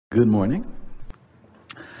Good morning.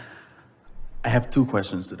 I have two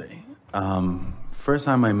questions today. First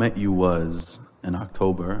time I met you was in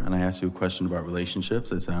October, and I asked you a question about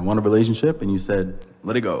relationships. I said, I want a relationship, and you said,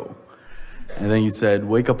 let it go. And then you said,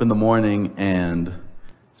 wake up in the morning and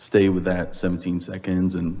stay with that 17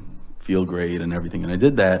 seconds and feel great and everything. And I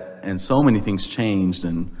did that, and so many things changed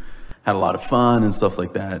and had a lot of fun and stuff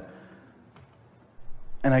like that.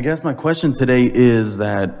 And I guess my question today is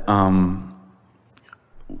that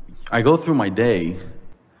I go through my day,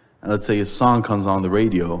 and let's say a song comes on the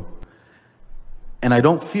radio, and I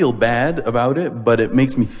don't feel bad about it, but it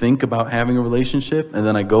makes me think about having a relationship, and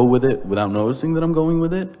then I go with it without noticing that I'm going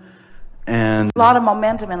with it. And a lot of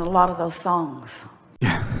momentum in a lot of those songs.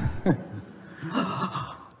 Yeah.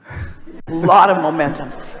 A lot of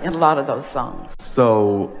momentum in a lot of those songs.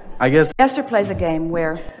 So I guess Esther plays a game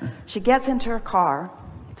where she gets into her car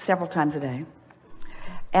several times a day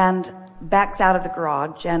and backs out of the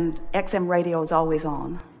garage, and XM radio is always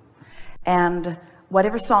on, and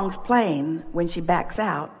whatever song's playing when she backs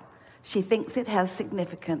out, she thinks it has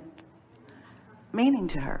significant meaning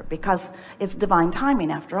to her because it's divine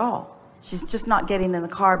timing after all. She's just not getting in the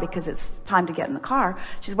car because it's time to get in the car.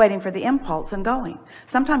 She's waiting for the impulse and going.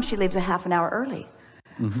 Sometimes she leaves a half an hour early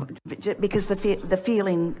because the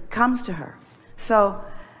feeling comes to her. So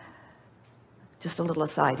just a little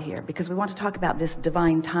aside here, because we want to talk about this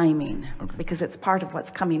divine timing, because it's part of what's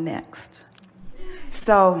coming next.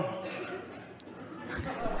 So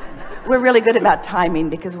we're really good about timing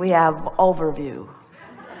because we have overview.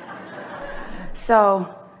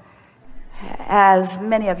 So as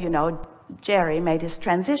many of you know, Jerry made his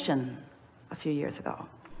transition a few years ago.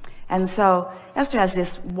 And so Esther has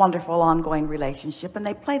this wonderful ongoing relationship, and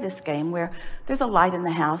they play this game where there's a light in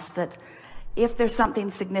the house that if there's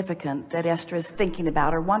something significant that Esther is thinking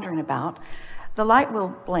about or wondering about, the light will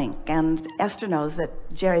blink, and Esther knows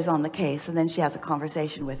that Jerry's on the case, and then she has a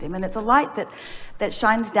conversation with him. And it's a light that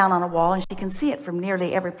shines down on a wall, and she can see it from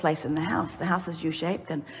nearly every place in the house. The house is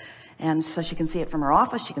U-shaped, and so she can see it from her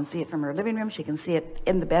office, she can see it from her living room, she can see it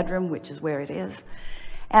in the bedroom, which is where it is.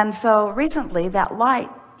 And so recently that light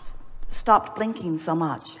stopped blinking so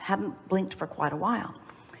much, hadn't blinked for quite a while.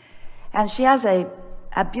 And she has a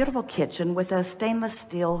beautiful kitchen with a stainless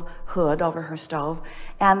steel hood over her stove,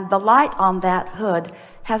 and the light on that hood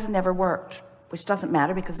has never worked, which doesn't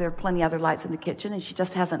matter because there are plenty other lights in the kitchen, and she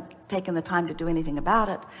just hasn't taken the time to do anything about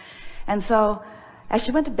it. And so as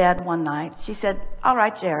she went to bed one night, she said, all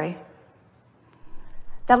right, Jerry,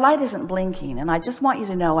 that light isn't blinking, and I just want you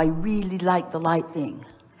to know I really like the light thing.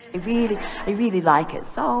 I really like it.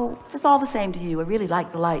 So if it's all the same to you, I really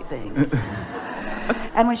like the light thing.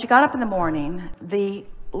 And when she got up in the morning, the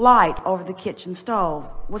light over the kitchen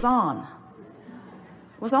stove was on.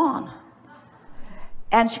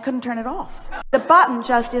 And she couldn't turn it off. The button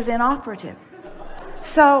just is inoperative.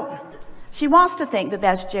 So she wants to think that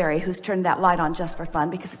that's Jerry who's turned that light on just for fun,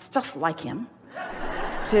 because it's just like him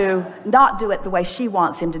to not do it the way she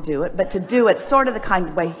wants him to do it, but to do it sort of the kind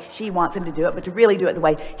of way she wants him to do it, but to really do it the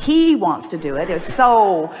way he wants to do it. It was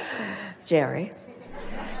so Jerry.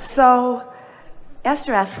 So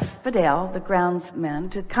Esther asks Fidel, the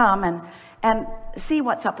groundsman, to come and see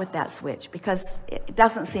what's up with that switch, because it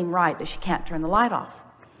doesn't seem right that she can't turn the light off.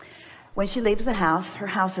 When she leaves the house, her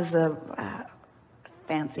house is a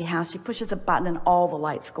fancy house. She pushes a button and all the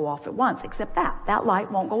lights go off at once, except that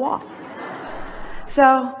light won't go off.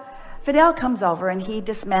 So Fidel comes over and he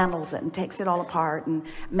dismantles it and takes it all apart and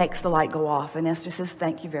makes the light go off. And Esther says,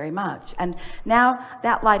 thank you very much. And now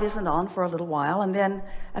that light isn't on for a little while. And then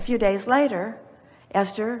a few days later,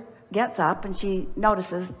 Esther gets up and she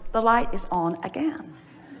notices the light is on again.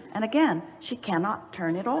 And again, she cannot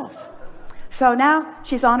turn it off. So now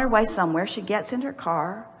she's on her way somewhere. She gets in her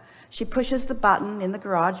car. She pushes the button in the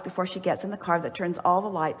garage before she gets in the car that turns all the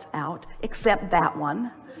lights out, except that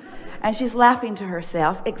one. And she's laughing to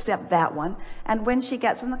herself, except that one. And when she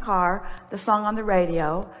gets in the car, the song on the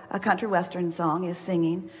radio, a country western song, is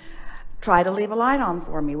singing, try to leave a light on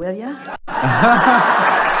for me, will you?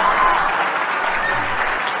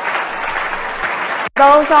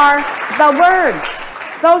 Those are the words.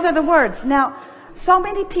 Those are the words. Now, so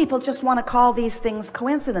many people just want to call these things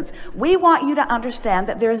coincidence. We want you to understand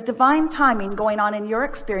that there is divine timing going on in your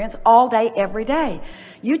experience all day, every day.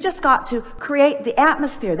 You just got to create the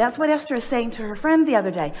atmosphere. That's what Esther is saying to her friend the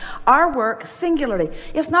other day. Our work, singularly,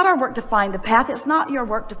 it's not our work to find the path. It's not your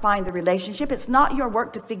work to find the relationship. It's not your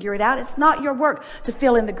work to figure it out. It's not your work to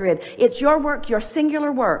fill in the grid. It's your work, your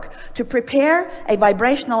singular work, to prepare a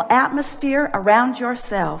vibrational atmosphere around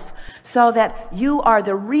yourself so that you are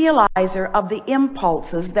the realizer of the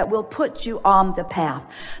impulses that will put you on the path.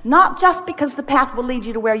 Not just because the path will lead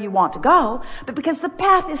you to where you want to go, but because the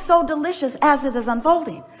path is so delicious as it is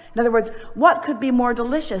unfolding. In other words, what could be more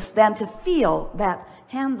delicious than to feel that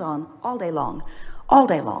hands-on all day long, all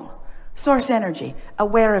day long? Source energy,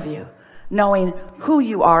 aware of you, knowing who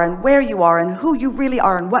you are and where you are and who you really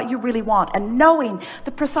are and what you really want, and knowing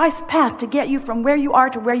the precise path to get you from where you are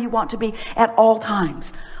to where you want to be at all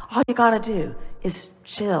times. All you got to do is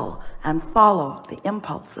chill and follow the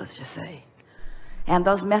impulses, you see. And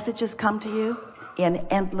those messages come to you in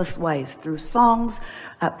endless ways through songs.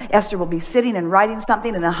 Esther will be sitting and writing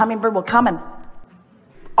something, and a hummingbird will come and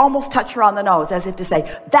almost touch her on the nose, as if to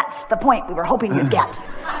say, that's the point we were hoping you'd get.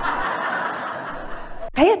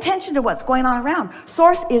 Pay attention to what's going on around.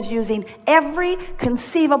 Source is using every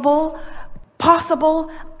conceivable,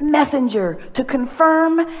 possible messenger to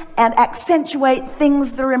confirm and accentuate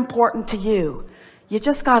things that are important to you. You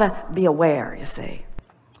just got to be aware, you see.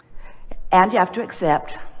 And you have to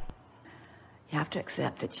accept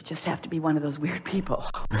that you just have to be one of those weird people.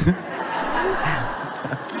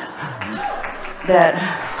 That...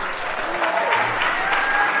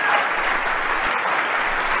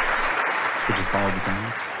 So just follow the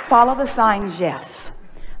signs? Follow the signs, yes.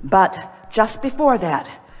 But just before that,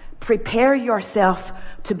 prepare yourself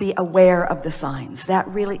to be aware of the signs. That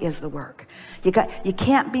really is the work. You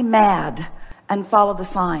can't be mad and follow the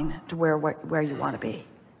sign to where you want to be.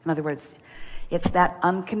 In other words, it's that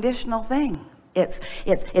unconditional thing. It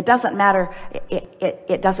doesn't matter.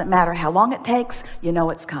 It doesn't matter how long it takes. You know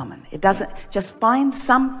it's coming. It doesn't. Just find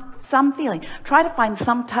some feeling. Try to find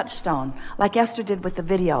some touchstone, like Esther did with the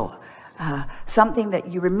video. Something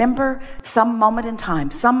that you remember, some moment in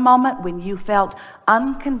time, some moment when you felt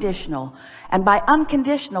unconditional. And by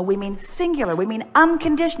unconditional, we mean singular. We mean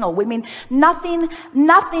unconditional. We mean nothing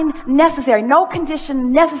necessary, no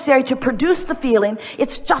condition necessary to produce the feeling.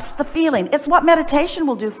 It's just the feeling. It's what meditation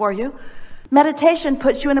will do for you. Meditation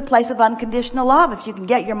puts you in a place of unconditional love. If you can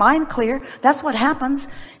get your mind clear, that's what happens.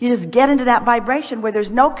 You just get into that vibration where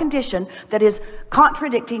there's no condition that is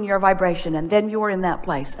contradicting your vibration, and then you're in that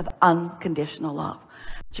place of unconditional love.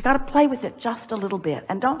 But you got to play with it just a little bit,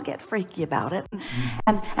 and don't get freaky about it,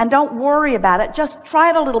 and don't worry about it. Just try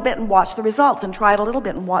it a little bit and watch the results, and try it a little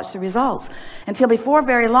bit and watch the results, until before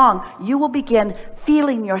very long you will begin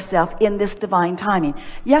feeling yourself in this divine timing.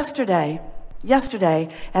 Yesterday,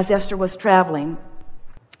 as Esther was traveling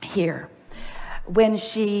here, when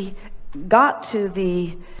she got to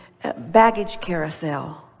the baggage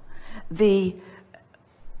carousel, the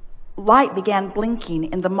light began blinking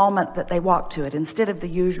in the moment that they walked to it, instead of the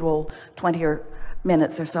usual 20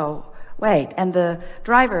 minutes or so wait. And the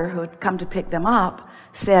driver who had come to pick them up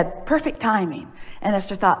said, perfect timing. And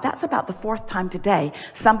Esther thought, that's about the 4th time today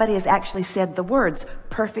somebody has actually said the words,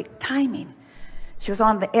 perfect timing. She was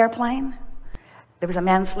on the airplane. There was a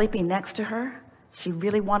man sleeping next to her. She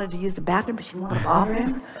really wanted to use the bathroom, but she didn't want to bother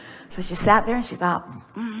him. So she sat there and she thought,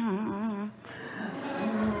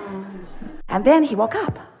 And then he woke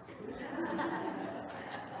up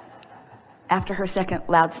after her second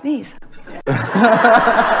loud sneeze.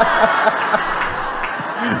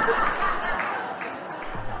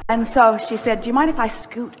 And so she said, do you mind if I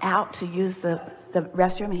scoot out to use the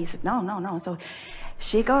restroom? And he said, no. So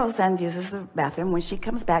she goes and uses the bathroom. When she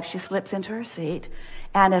comes back, she slips into her seat.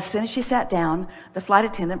 And as soon as she sat down, the flight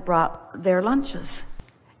attendant brought their lunches.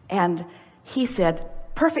 And he said,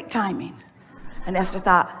 perfect timing. And Esther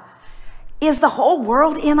thought, is the whole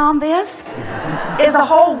world in on this? Is the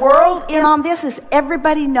whole world in on this? Does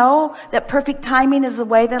everybody know that perfect timing is the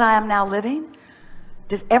way that I am now living?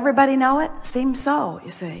 Does everybody know it? Seems so,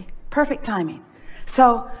 you see. Perfect timing.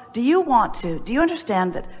 So do you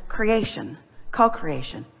understand that creation,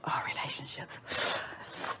 co-creation, relationships.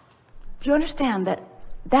 Do you understand that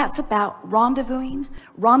that's about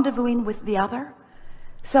rendezvousing with the other?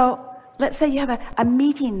 So let's say you have a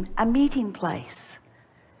meeting place.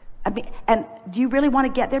 And do you really want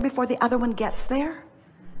to get there before the other one gets there?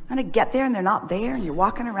 Want to get there and they're not there, and you're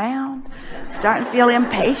walking around, starting to feel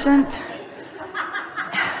impatient.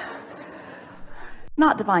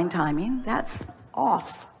 Not divine timing. That's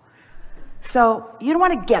off. So you don't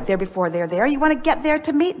want to get there before they're there. You want to get there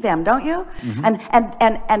to meet them, don't you?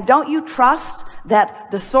 Mm-hmm. And don't you trust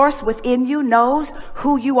that the source within you knows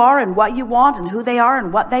who you are and what you want and who they are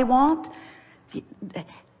and what they want?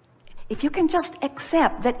 If you can just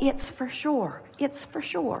accept that it's for sure. It's for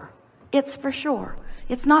sure. It's for sure.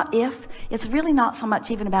 It's not if. It's really not so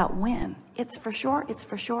much even about when. It's for sure. It's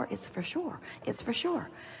for sure. It's for sure. It's for sure.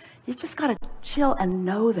 You just got to chill and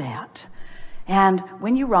know that. And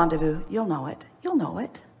when you rendezvous, you'll know it. You'll know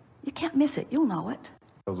it. You can't miss it. You'll know it.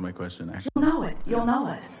 was my question, actually. You'll know it. You'll know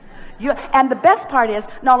it. And the best part is,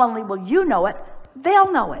 not only will you know it,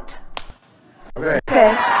 they'll know it. Okay.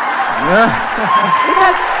 See?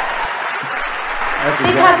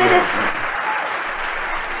 Because it is.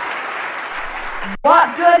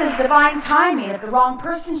 What good is divine timing if the wrong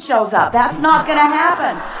person shows up? That's not going to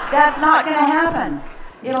happen. That's not going to happen.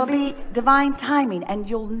 It'll be divine timing, and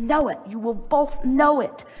you'll know it. You will both know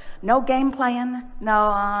it. No game playing.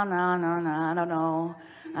 No, I don't know.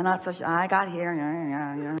 I'm not so sure. I got here.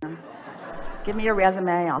 Give me your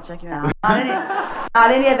resume. I'll check you out.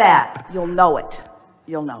 Not any of that. You'll know it.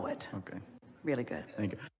 You'll know it. Okay. Really good.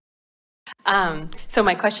 Thank you. So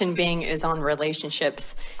my question being is on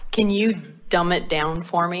relationships. Can you dumb it down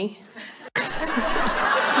for me?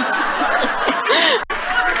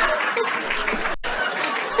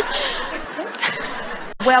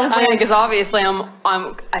 Well, because obviously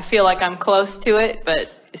I feel like I'm close to it,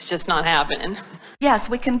 but it's just not happening. yes,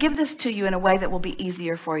 we can give this to you in a way that will be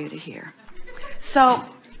easier for you to hear. So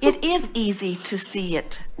it is easy to see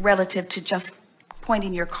it relative to just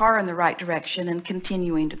pointing your car in the right direction and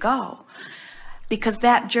continuing to go, because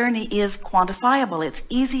that journey is quantifiable. It's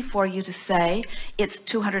easy for you to say it's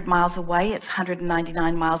 200 miles away, it's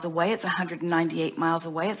 199 miles away, it's 198 miles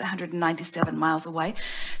away, it's 197 miles away.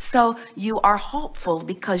 So you are hopeful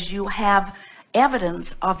because you have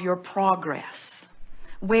evidence of your progress.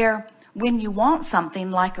 Where when you want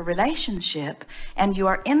something like a relationship and you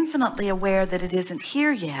are infinitely aware that it isn't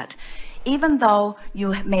here yet, even though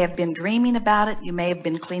you may have been dreaming about it, you may have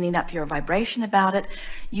been cleaning up your vibration about it,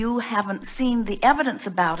 you haven't seen the evidence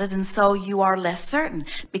about it, and so you are less certain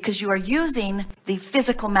because you are using the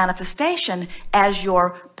physical manifestation as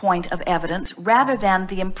your point of evidence rather than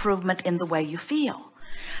the improvement in the way you feel.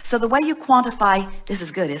 So the way you quantify, this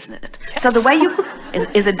is good, isn't it? Yes. So the way you,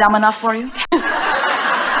 is it dumb enough for you?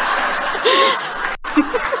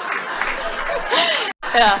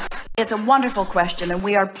 Yeah. It's a wonderful question, and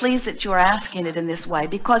we are pleased that you are asking it in this way,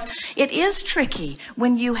 because it is tricky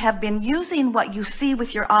when you have been using what you see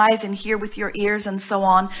with your eyes and hear with your ears and so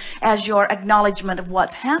on as your acknowledgement of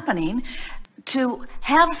what's happening, to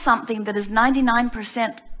have something that is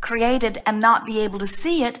 99% created and not be able to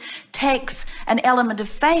see it takes an element of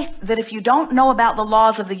faith that if you don't know about the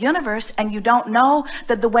laws of the universe and you don't know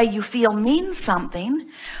that the way you feel means something,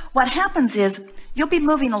 what happens is you'll be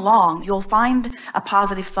moving along. You'll find a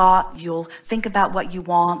positive thought. You'll think about what you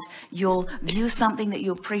want. You'll view something that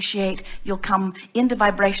you appreciate. You'll come into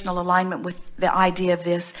vibrational alignment with the idea of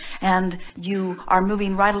this, and you are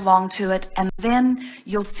moving right along to it. And then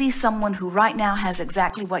you'll see someone who right now has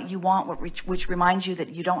exactly what you want, which reminds you that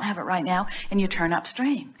you don't have it right now, and you turn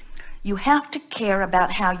upstream. You have to care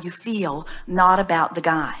about how you feel, not about the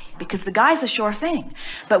guy, because the guy's a sure thing.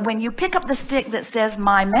 But when you pick up the stick that says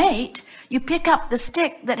my mate, you pick up the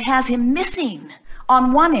stick that has him missing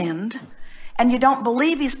on one end, and you don't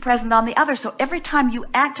believe he's present on the other. So every time you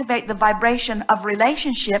activate the vibration of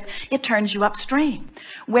relationship, it turns you upstream.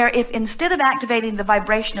 Where if instead of activating the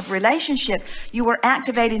vibration of relationship, you were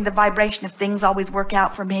activating the vibration of things always work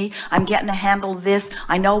out for me, I'm getting a handle of this,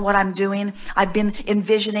 I know what I'm doing, I've been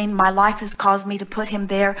envisioning, my life has caused me to put him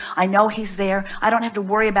there, I know he's there, I don't have to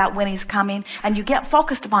worry about when he's coming, and you get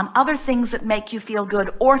focused upon other things that make you feel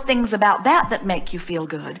good, or things about that make you feel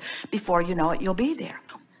good, before you know it, you'll be there.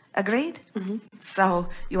 Agreed? Mm-hmm. So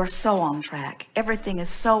you are so on track. Everything is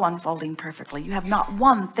so unfolding perfectly. You have not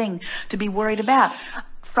one thing to be worried about.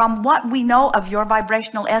 From what we know of your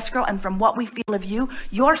vibrational escrow and from what we feel of you,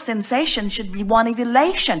 your sensation should be one of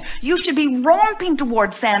elation. You should be romping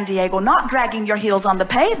towards San Diego, not dragging your heels on the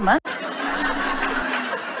pavement.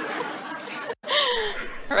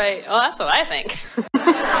 Right. Well, that's what I think.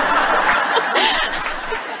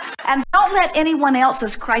 And don't let anyone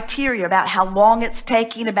else's criteria about how long it's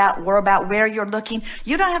taking, about where you're looking.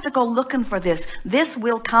 You don't have to go looking for this. This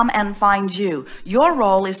will come and find you. Your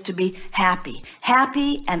role is to be happy.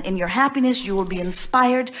 Happy, and in your happiness, you will be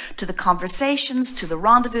inspired to the conversations, to the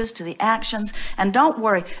rendezvous, to the actions. And don't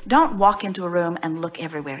worry. Don't walk into a room and look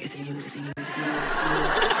everywhere. Is it you? Is it you? Is it you?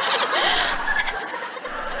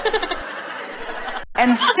 Is it you?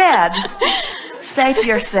 Instead, say to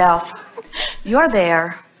yourself, you're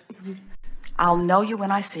there. I'll know you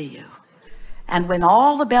when I see you. And when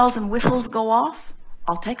all the bells and whistles go off,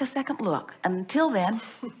 I'll take a second look. And until then,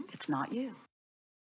 it's not you.